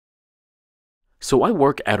So I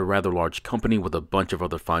work at a rather large company with a bunch of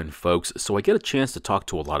other fine folks, so I get a chance to talk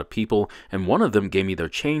to a lot of people, and one of them gave me their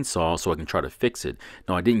chainsaw so I can try to fix it.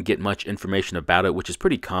 Now I didn't get much information about it, which is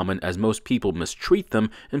pretty common as most people mistreat them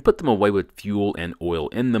and put them away with fuel and oil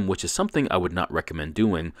in them, which is something I would not recommend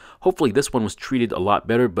doing. Hopefully this one was treated a lot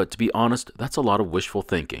better, but to be honest, that's a lot of wishful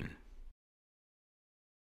thinking.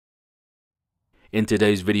 In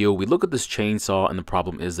today's video, we look at this chainsaw, and the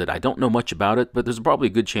problem is that I don't know much about it, but there's probably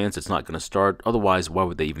a good chance it's not going to start, otherwise why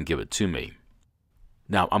would they even give it to me?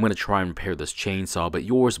 Now, I'm going to try and repair this chainsaw, but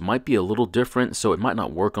yours might be a little different, so it might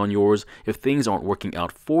not work on yours. If things aren't working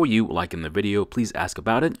out for you, like in the video, please ask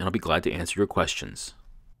about it, and I'll be glad to answer your questions.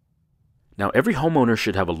 Now, every homeowner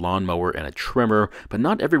should have a lawnmower and a trimmer, but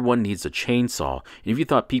not everyone needs a chainsaw. And if you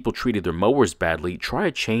thought people treated their mowers badly, try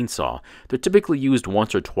a chainsaw. They're typically used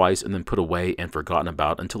once or twice and then put away and forgotten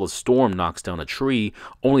about until a storm knocks down a tree.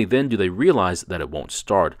 Only then do they realize that it won't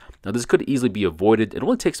start. Now, this could easily be avoided. It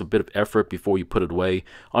only takes a bit of effort before you put it away.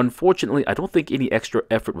 Unfortunately, I don't think any extra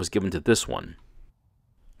effort was given to this one.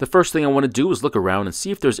 The first thing I want to do is look around and see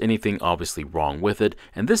if there's anything obviously wrong with it,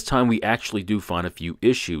 and this time we actually do find a few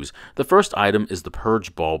issues. The first item is the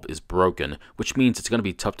purge bulb is broken, which means it's going to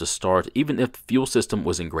be tough to start even if the fuel system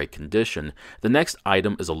was in great condition. The next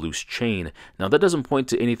item is a loose chain. Now that doesn't point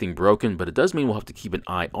to anything broken, but it does mean we'll have to keep an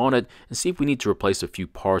eye on it and see if we need to replace a few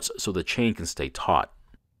parts so the chain can stay taut.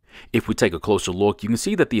 If we take a closer look, you can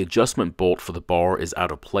see that the adjustment bolt for the bar is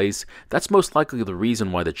out of place. That's most likely the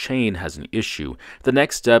reason why the chain has an issue. The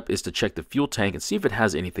next step is to check the fuel tank and see if it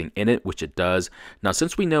has anything in it, which it does. Now,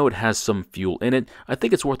 since we know it has some fuel in it, I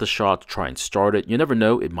think it's worth a shot to try and start it. You never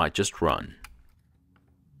know, it might just run.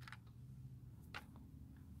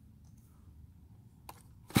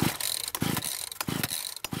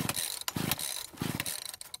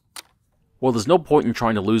 Well, there's no point in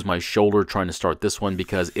trying to lose my shoulder trying to start this one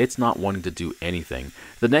because it's not wanting to do anything.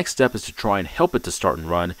 The next step is to try and help it to start and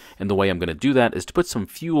run, and the way I'm going to do that is to put some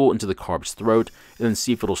fuel into the carb's throat and then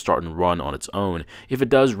see if it'll start and run on its own. If it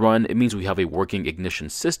does run, it means we have a working ignition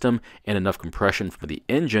system and enough compression from the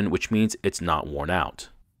engine, which means it's not worn out.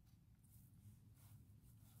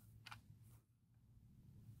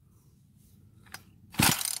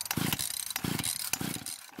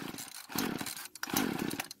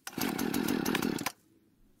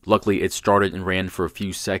 Luckily, it started and ran for a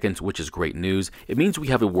few seconds, which is great news. It means we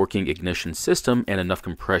have a working ignition system and enough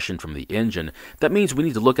compression from the engine. That means we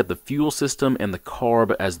need to look at the fuel system and the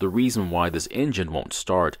carb as the reason why this engine won't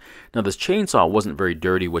start. Now, this chainsaw wasn't very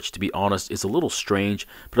dirty, which to be honest is a little strange,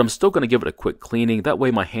 but I'm still going to give it a quick cleaning. That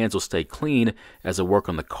way my hands will stay clean as I work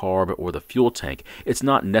on the carb or the fuel tank. It's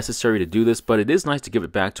not necessary to do this, but it is nice to give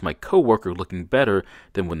it back to my coworker looking better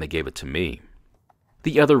than when they gave it to me.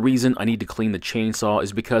 The other reason I need to clean the chainsaw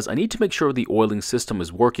is because I need to make sure the oiling system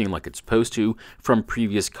is working like it's supposed to. From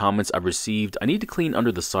previous comments I've received, I need to clean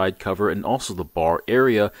under the side cover and also the bar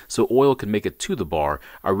area so oil can make it to the bar.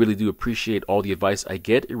 I really do appreciate all the advice I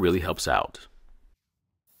get, it really helps out.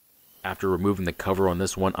 After removing the cover on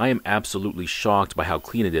this one, I am absolutely shocked by how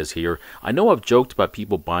clean it is here. I know I've joked about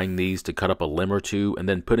people buying these to cut up a limb or two and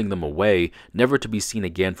then putting them away, never to be seen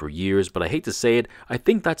again for years, but I hate to say it, I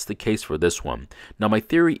think that's the case for this one. Now, my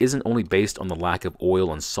theory isn't only based on the lack of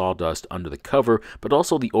oil and sawdust under the cover, but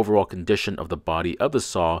also the overall condition of the body of the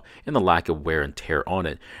saw and the lack of wear and tear on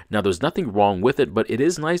it. Now, there's nothing wrong with it, but it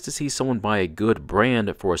is nice to see someone buy a good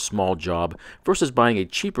brand for a small job versus buying a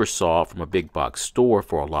cheaper saw from a big box store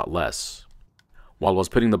for a lot less. While I was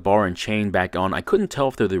putting the bar and chain back on, I couldn't tell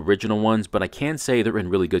if they're the original ones, but I can say they're in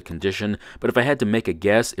really good condition. But if I had to make a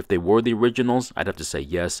guess if they were the originals, I'd have to say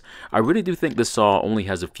yes. I really do think this saw only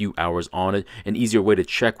has a few hours on it. An easier way to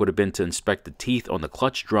check would have been to inspect the teeth on the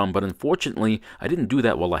clutch drum, but unfortunately, I didn't do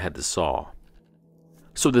that while I had the saw.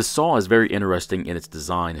 So this saw is very interesting in its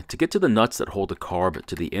design. To get to the nuts that hold the carb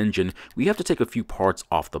to the engine, we have to take a few parts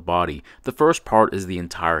off the body. The first part is the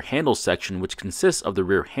entire handle section, which consists of the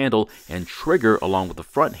rear handle and trigger along with the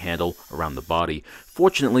front handle around the body.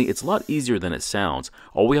 Fortunately, it's a lot easier than it sounds.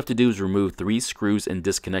 All we have to do is remove 3 screws and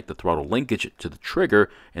disconnect the throttle linkage to the trigger,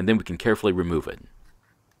 and then we can carefully remove it.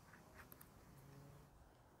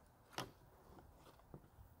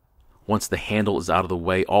 Once the handle is out of the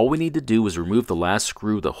way, all we need to do is remove the last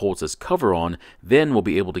screw that holds this cover on, then we'll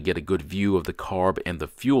be able to get a good view of the carb and the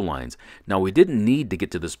fuel lines. Now, we didn't need to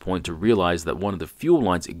get to this point to realize that one of the fuel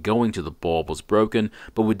lines going to the bulb was broken,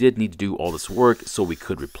 but we did need to do all this work so we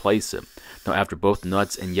could replace it. Now, after both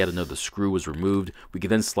nuts and yet another screw was removed, we can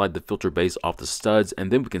then slide the filter base off the studs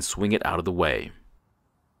and then we can swing it out of the way.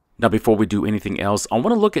 Now before we do anything else, I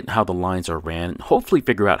want to look at how the lines are ran and hopefully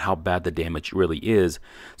figure out how bad the damage really is.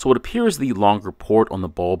 So it appears the longer port on the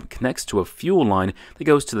bulb connects to a fuel line that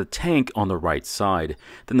goes to the tank on the right side.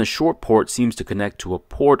 Then the short port seems to connect to a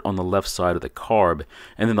port on the left side of the carb.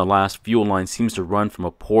 And then the last fuel line seems to run from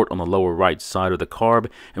a port on the lower right side of the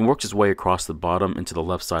carb and works its way across the bottom into the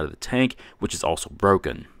left side of the tank, which is also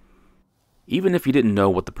broken. Even if you didn't know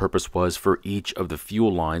what the purpose was for each of the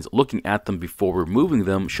fuel lines, looking at them before removing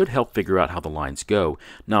them should help figure out how the lines go.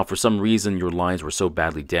 Now, if for some reason your lines were so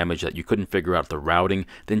badly damaged that you couldn't figure out the routing,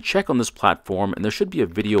 then check on this platform and there should be a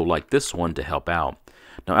video like this one to help out.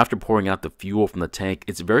 Now, after pouring out the fuel from the tank,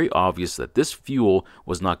 it's very obvious that this fuel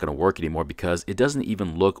was not going to work anymore because it doesn't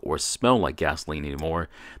even look or smell like gasoline anymore.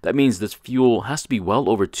 That means this fuel has to be well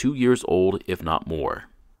over 2 years old, if not more.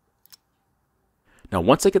 Now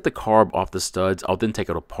once I get the carb off the studs, I'll then take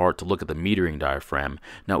it apart to look at the metering diaphragm.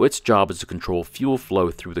 Now its job is to control fuel flow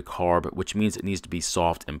through the carb, which means it needs to be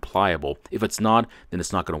soft and pliable. If it's not, then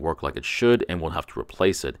it's not going to work like it should and we'll have to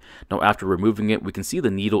replace it. Now after removing it, we can see the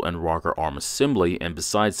needle and rocker arm assembly, and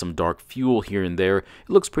besides some dark fuel here and there, it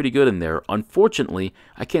looks pretty good in there. Unfortunately,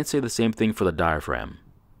 I can't say the same thing for the diaphragm.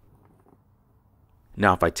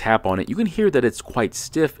 Now if I tap on it, you can hear that it's quite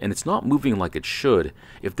stiff and it's not moving like it should.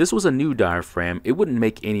 If this was a new diaphragm, it wouldn't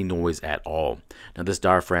make any noise at all. Now this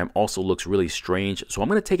diaphragm also looks really strange, so I'm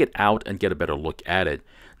going to take it out and get a better look at it.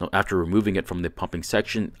 Now after removing it from the pumping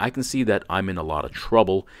section, I can see that I'm in a lot of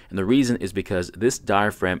trouble, and the reason is because this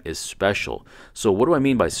diaphragm is special. So what do I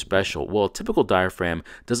mean by special? Well, a typical diaphragm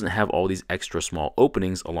doesn't have all these extra small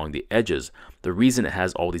openings along the edges. The reason it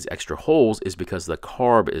has all these extra holes is because the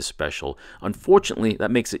carb is special. Unfortunately,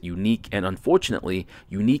 that makes it unique, and unfortunately,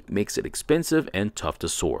 unique makes it expensive and tough to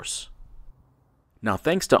source. Now,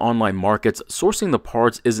 thanks to online markets, sourcing the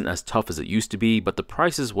parts isn't as tough as it used to be, but the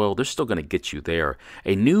prices, well, they're still going to get you there.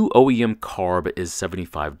 A new OEM carb is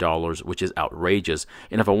 $75, which is outrageous,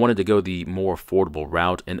 and if I wanted to go the more affordable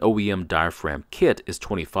route, an OEM diaphragm kit is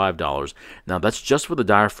 $25. Now, that's just for the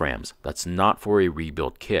diaphragms. That's not for a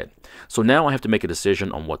rebuild kit. So now I have to make a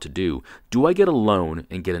decision on what to do. Do I get a loan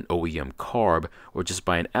and get an OEM carb, or just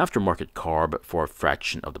buy an aftermarket carb for a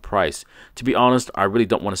fraction of the price? To be honest, I really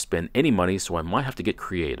don't want to spend any money, so I might have to get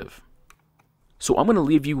creative. So I'm going to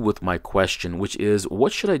leave you with my question, which is,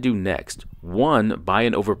 what should I do next? 1, buy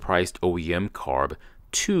an overpriced OEM carb.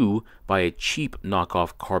 2, buy a cheap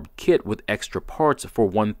knockoff carb kit with extra parts for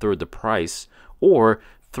 1/3 the price. Or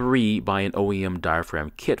 3, buy an OEM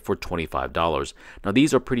diaphragm kit for $25. Now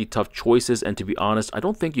these are pretty tough choices, and to be honest, I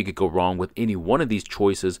don't think you could go wrong with any one of these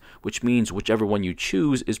choices, which means whichever one you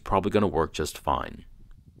choose is probably going to work just fine.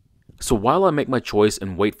 So while I make my choice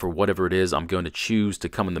and wait for whatever it is I'm going to choose to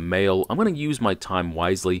come in the mail, I'm going to use my time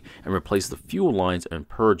wisely and replace the fuel lines and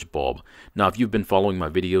purge bulb. Now if you've been following my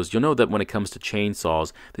videos, you'll know that when it comes to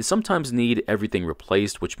chainsaws, they sometimes need everything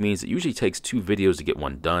replaced, which means it usually takes 2 videos to get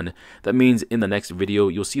one done. That means in the next video,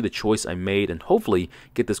 you'll see the choice I made and hopefully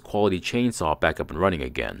get this quality chainsaw back up and running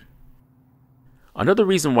again. Another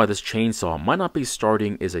reason why this chainsaw might not be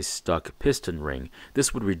starting is a stuck piston ring.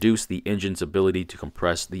 This would reduce the engine's ability to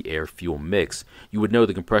compress the air-fuel mix. You would know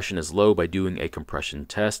the compression is low by doing a compression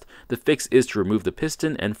test. The fix is to remove the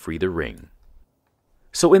piston and free the ring.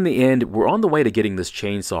 So in the end, we're on the way to getting this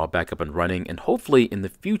chainsaw back up and running, and hopefully in the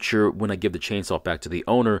future, when I give the chainsaw back to the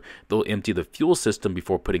owner, they'll empty the fuel system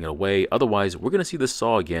before putting it away. Otherwise, we're going to see this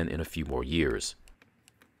saw again in a few more years.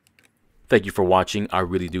 Thank you for watching. I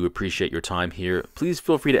really do appreciate your time here. Please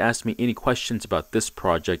feel free to ask me any questions about this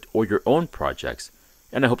project or your own projects,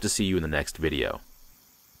 and I hope to see you in the next video.